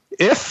once.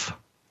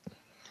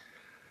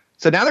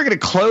 So now they're going to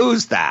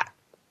close that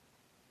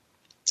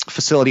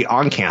facility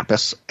on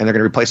campus and they're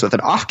going to replace it with an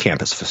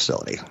off-campus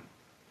facility.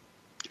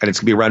 And it's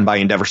going to be run by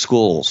Endeavor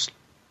Schools.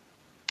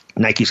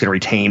 Nike's going to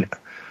retain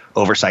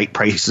oversight.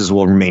 Prices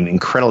will remain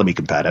incredibly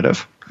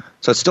competitive.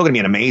 So it's still going to be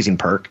an amazing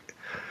perk.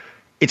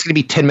 It's going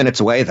to be 10 minutes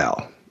away,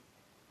 though.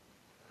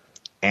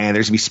 And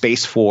there's going to be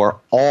space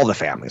for all the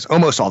families,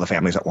 almost all the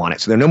families that want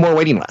it. So there's no more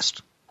waiting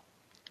list.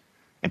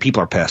 And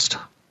people are pissed.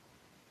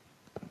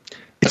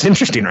 It's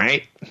interesting,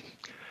 right?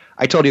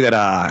 I told you that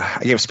I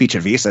gave a speech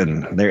at Visa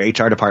and their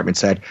HR department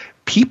said,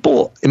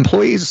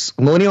 employees,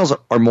 millennials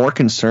are more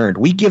concerned.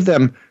 We give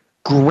them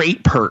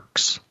great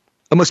perks.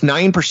 Almost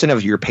 9%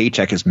 of your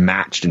paycheck is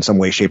matched in some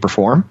way, shape, or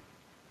form.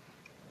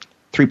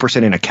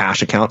 3% in a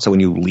cash account. So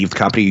when you leave the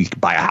company, you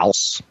buy a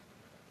house.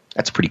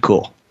 That's pretty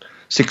cool.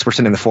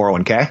 6% in the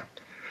 401k.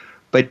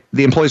 But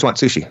the employees want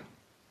sushi.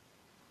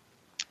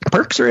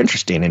 Perks are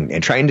interesting,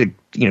 and trying to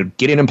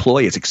get an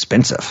employee is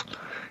expensive.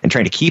 And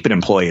trying to keep an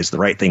employee is the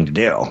right thing to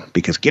do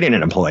because getting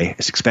an employee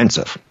is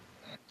expensive.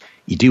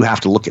 You do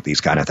have to look at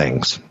these kind of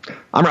things.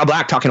 I'm Rob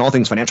Black, talking all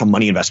things financial,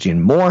 money, investing,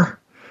 and more.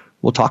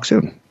 We'll talk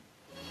soon.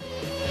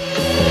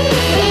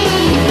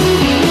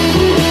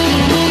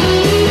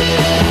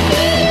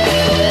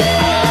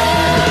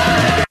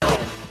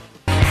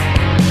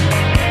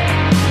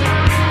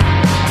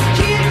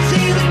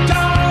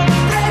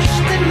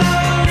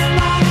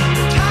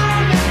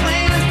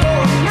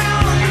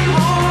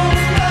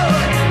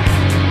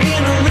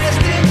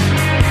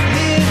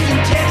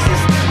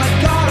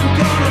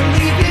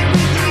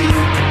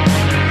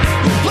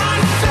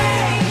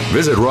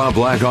 Visit Rob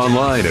Black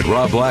online at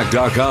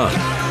robblack.com.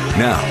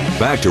 Now,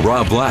 back to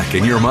Rob Black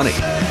and Your Money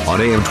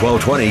on AM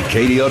 1220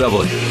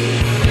 KDOW.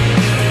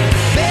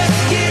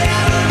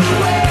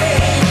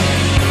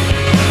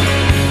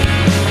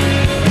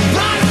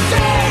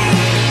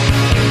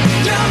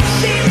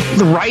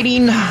 The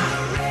writing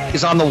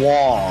is on the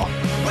wall.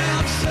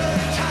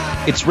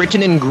 It's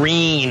written in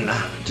green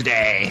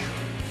today.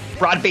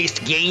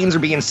 Broad-based gains are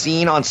being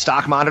seen on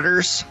stock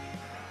monitors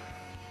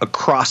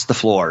across the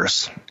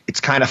floors. It's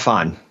kind of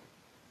fun.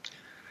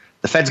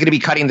 The Fed's going to be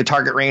cutting the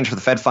target range for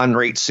the Fed fund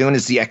rate soon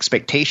is the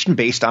expectation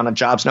based on a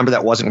jobs number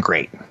that wasn't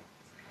great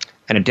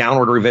and a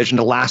downward revision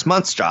to last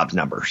month's jobs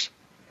numbers.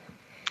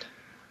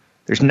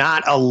 There's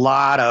not a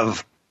lot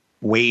of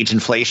wage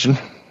inflation,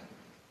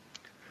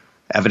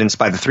 evidenced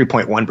by the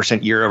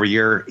 3.1%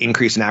 year-over-year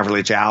increase in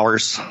average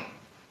hours.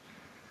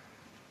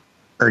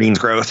 Earnings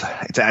growth,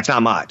 it's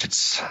not much.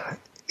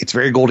 It's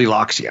very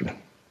Goldilocksian.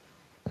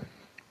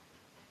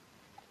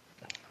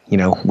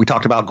 We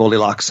talked about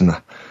Goldilocks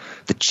and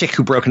the chick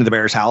who broke into the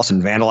bear's house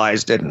and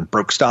vandalized it and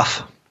broke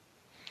stuff.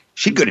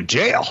 She'd go to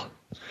jail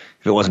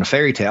if it wasn't a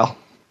fairy tale.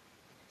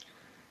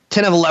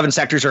 10 of 11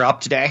 sectors are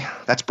up today.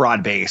 That's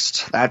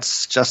broad-based.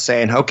 That's just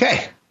saying,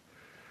 okay,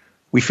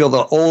 we feel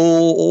the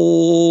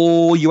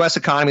whole U.S.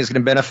 economy is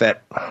going to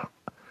benefit.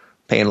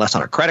 Paying less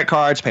on our credit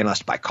cards, paying less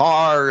to buy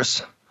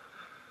cars,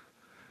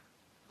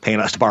 paying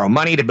less to borrow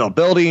money to build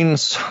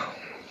buildings.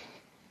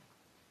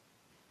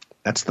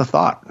 That's the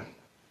thought.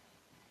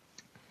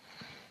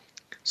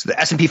 So the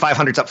S&P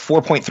 500 is up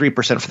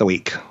 4.3% for the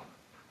week.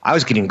 I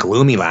was getting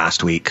gloomy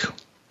last week.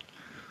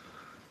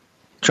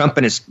 Trump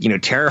and his,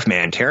 tariff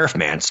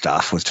man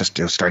stuff was just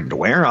starting to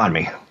wear on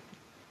me.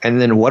 And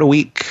then what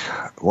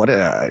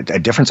a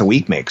difference a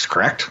week makes,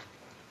 correct?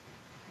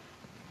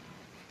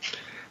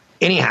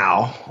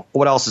 Anyhow,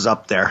 what else is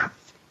up there?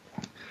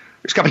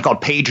 There's a company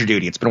called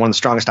PagerDuty. It's been one of the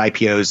strongest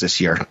IPOs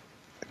this year.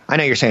 I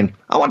know you're saying,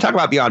 I want to talk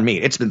about Beyond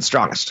Meat. It's been the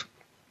strongest.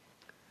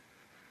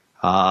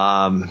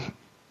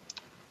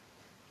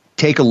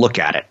 Take a look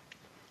at it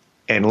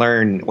and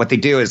learn what they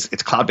do is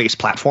it's cloud-based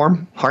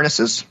platform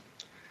harnesses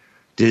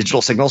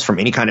digital signals from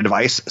any kind of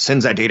device,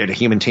 sends that data to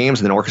human teams,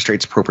 and then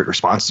orchestrates appropriate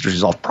responses to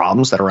resolve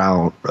problems that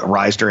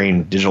arise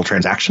during digital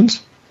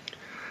transactions.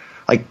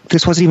 Like,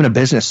 this wasn't even a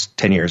business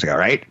 10 years ago,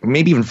 right?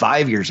 Maybe even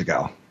 5 years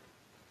ago.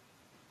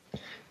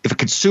 If a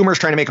consumer is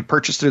trying to make a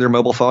purchase through their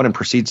mobile phone and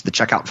proceeds to the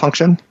checkout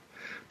function,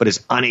 but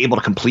is unable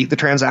to complete the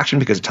transaction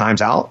because it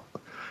times out,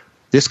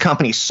 this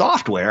company's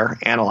software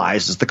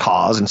analyzes the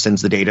cause and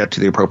sends the data to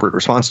the appropriate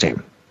response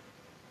team.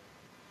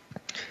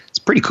 It's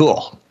pretty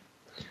cool.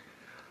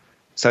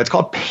 So it's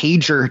called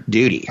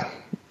PagerDuty.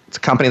 It's a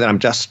company that I'm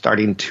just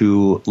starting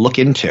to look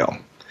into.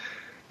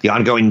 The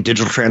ongoing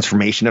digital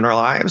transformation in our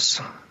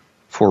lives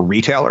for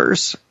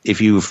retailers.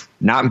 If you've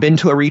not been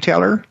to a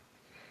retailer,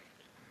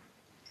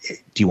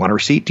 do you want a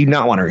receipt? Do you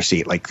not want a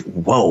receipt? Like,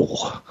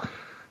 whoa.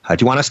 Do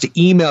you want us to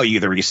email you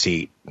the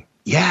receipt?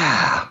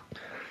 Yeah.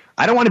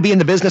 I don't want to be in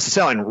the business of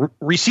selling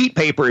receipt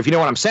paper, if you know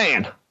what I'm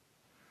saying.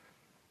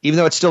 Even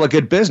though it's still a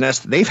good business,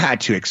 they've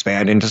had to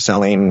expand into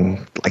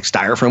selling like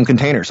styrofoam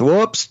containers.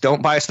 Whoops,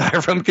 don't buy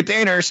styrofoam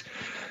containers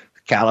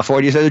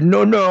California says,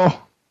 no.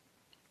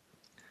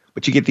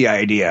 But you get the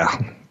idea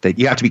that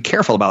you have to be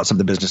careful about some of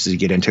the businesses you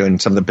get into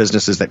and some of the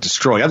businesses that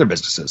destroy other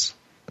businesses.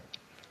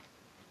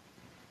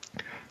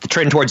 The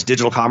trend towards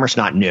digital commerce,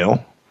 not new.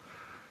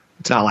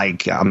 It's not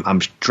like I'm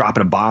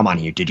dropping a bomb on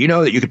you. Did you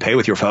know that you could pay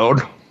with your phone?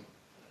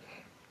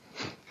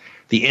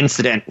 The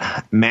incident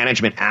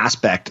management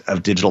aspect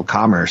of digital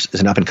commerce is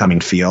an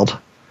up-and-coming field.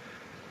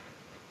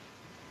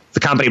 The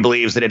company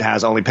believes that it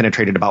has only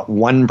penetrated about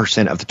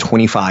 1% of the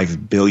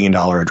 $25 billion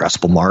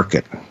addressable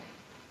market.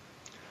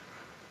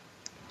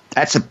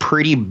 That's a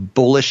pretty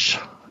bullish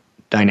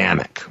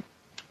dynamic.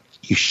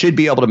 You should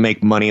be able to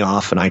make money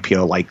off an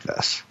IPO like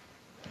this.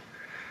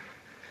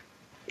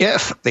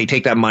 If they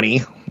take that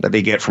money that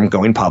they get from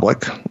going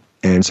public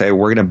and say,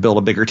 we're going to build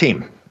a bigger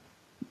team.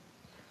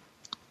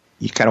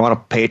 You kind of want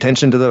to pay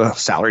attention to the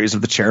salaries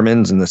of the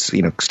chairmen and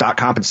the stock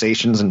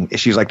compensations and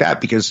issues like that,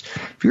 because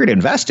if you're going to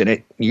invest in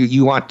it,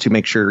 you want to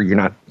make sure you're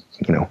not,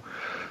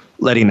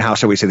 letting, how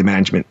shall we say, the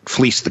management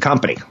fleece the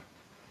company.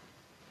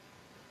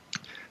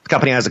 The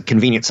company has a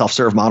convenient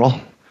self-serve model.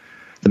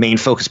 The main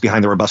focus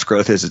behind the robust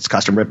growth is its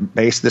customer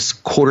base. This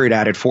quarter, it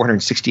added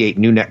 468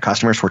 new net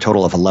customers for a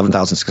total of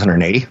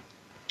 11,680.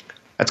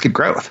 That's good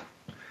growth.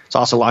 It's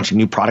also launching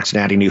new products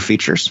and adding new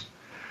features.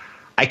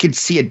 I could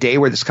see a day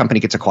where this company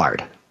gets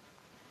acquired.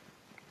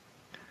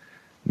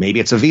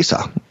 Maybe it's a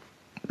Visa.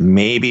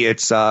 Maybe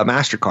it's a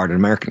MasterCard and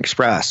American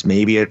Express.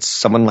 Maybe it's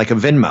someone like a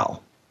Venmo.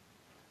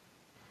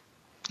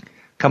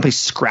 Companies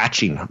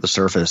scratching the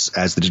surface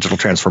as the digital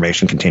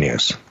transformation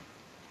continues.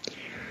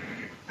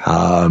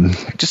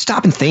 Just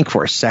stop and think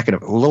for a second.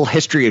 A little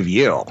history of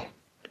you. Do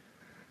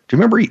you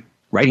remember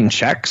writing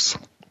checks?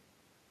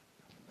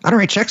 I don't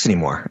write checks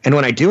anymore. And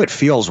when I do, it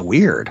feels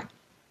weird.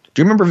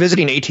 Do you remember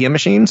visiting ATM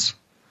machines?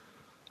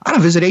 I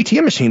don't visit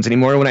ATM machines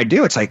anymore. When I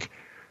do, it's like,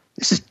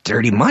 this is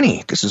dirty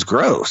money. This is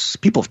gross.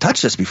 People have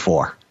touched this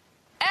before.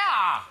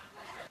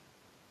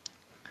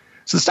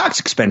 So the stock's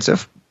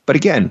expensive. But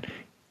again,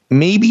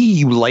 maybe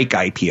you like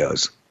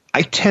IPOs.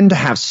 I tend to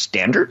have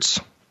standards.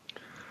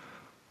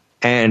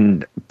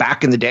 And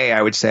back in the day,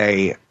 I would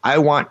say, I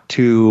want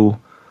to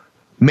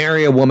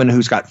marry a woman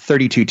who's got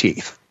 32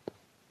 teeth.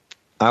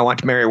 I want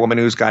to marry a woman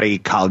who's got a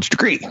college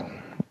degree.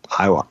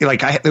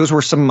 Those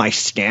were some of my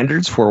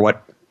standards for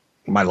what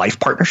my life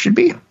partner should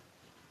be.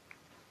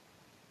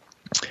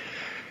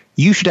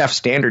 You should have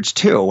standards,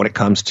 too, when it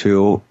comes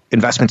to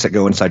investments that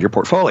go inside your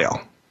portfolio.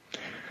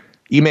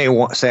 You may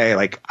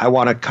say, I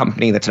want a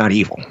company that's not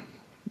evil.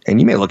 And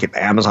you may look at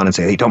Amazon and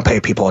say, they don't pay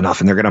people enough,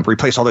 and they're going to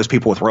replace all those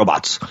people with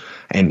robots.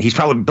 And he's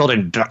probably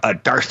building a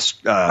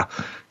Death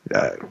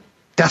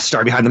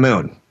Star behind the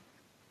moon.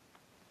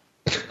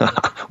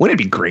 Wouldn't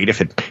it be great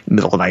if in the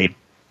middle of the night,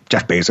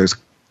 Jeff Bezos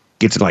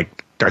gets in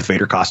Darth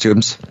Vader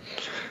costumes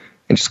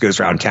and just goes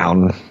around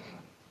town?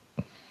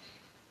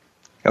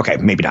 Okay,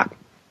 maybe not.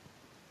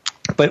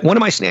 But one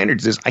of my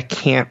standards is I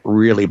can't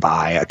really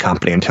buy a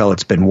company until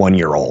it's been 1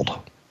 year old.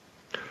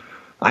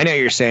 I know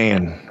you're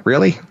saying,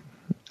 really?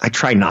 I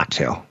try not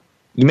to.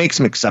 You make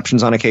some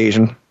exceptions on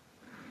occasion.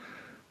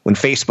 When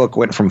Facebook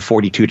went from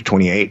 42 to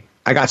 28,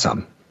 I got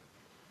some.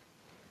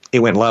 It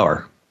went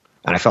lower.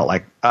 And I felt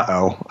like,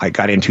 I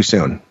got in too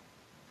soon.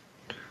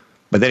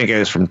 But then it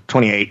goes from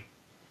 28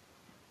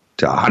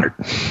 to 100,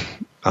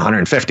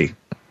 150.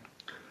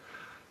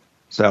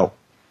 So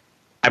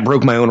I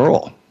broke my own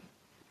rule.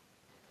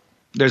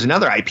 There's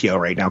another IPO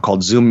right now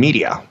called Zoom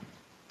Media.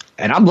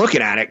 And I'm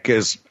looking at it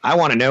because I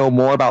want to know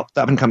more about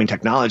the up-and-coming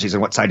technologies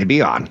and what side to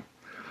be on.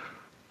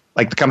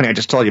 Like the company I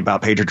just told you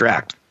about,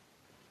 PagerDirect.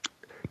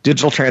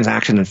 Digital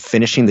transaction and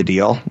finishing the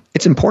deal,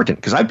 it's important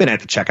because I've been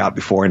at the checkout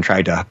before and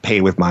tried to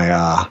pay with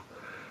my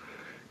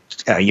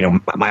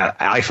my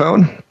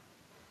iPhone.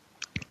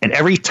 And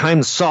every time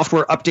the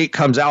software update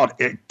comes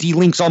out, it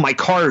delinks all my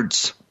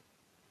cards.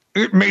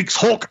 It makes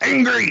Hulk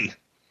angry.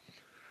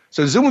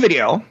 So Zoom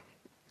Video,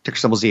 ticker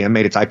symbol ZM,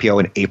 made its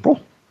IPO in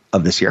April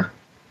of this year.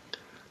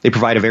 They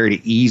provide a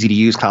very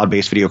easy-to-use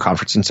cloud-based video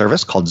conferencing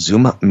service called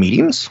Zoom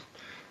Meetings.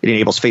 It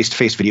enables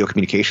face-to-face video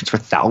communications for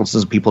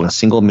thousands of people in a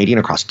single meeting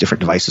across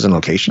different devices and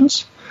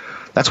locations.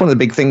 That's one of the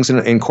big things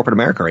in corporate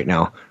America right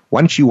now.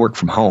 Why don't you work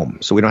from home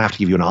so we don't have to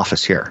give you an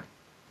office here?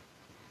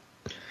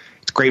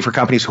 It's great for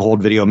companies who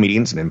hold video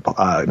meetings and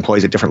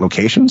employees at different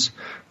locations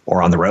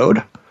or on the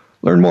road.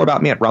 Learn more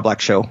about me at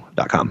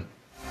robblackshow.com.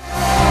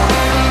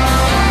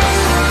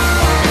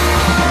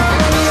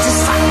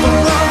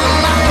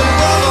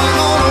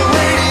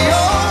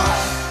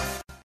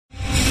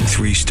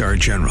 Three-star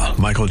General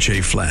Michael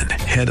J. Flynn,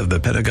 head of the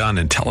Pentagon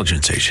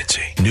Intelligence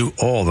Agency, knew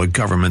all the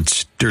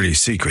government's dirty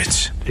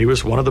secrets. He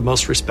was one of the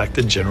most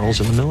respected generals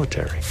in the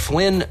military.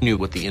 Flynn knew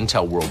what the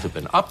intel world had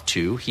been up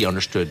to. He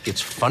understood its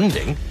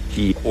funding.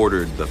 He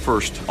ordered the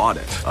first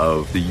audit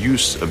of the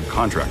use of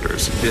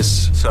contractors.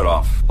 This set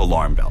off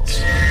alarm bells.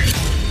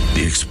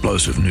 The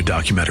explosive new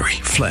documentary,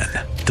 Flynn,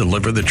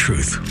 deliver the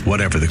truth,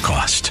 whatever the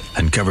cost,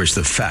 and covers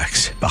the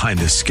facts behind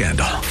this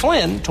scandal.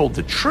 Flynn told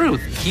the truth.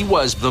 He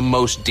was the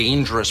most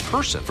dangerous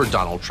person for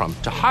Donald Trump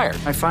to hire.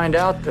 I find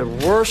out the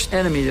worst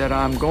enemy that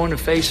I'm going to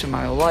face in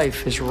my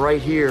life is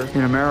right here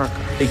in America.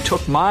 They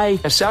took my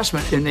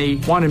assessment and they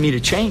wanted me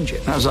to change it.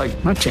 And I was like,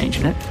 I'm not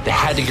changing it. They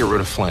had to get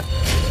rid of Flynn.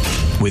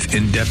 With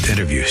in-depth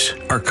interviews,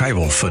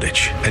 archival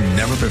footage, and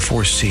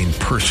never-before-seen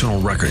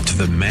personal records of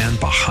the man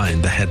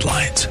behind the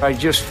headlines. I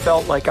just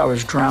felt like I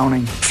was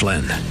drowning.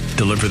 Flynn,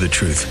 deliver the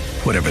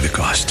truth, whatever the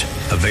cost.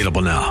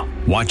 Available now.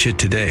 Watch it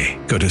today.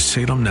 Go to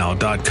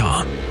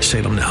salemnow.com.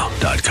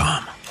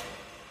 salemnow.com.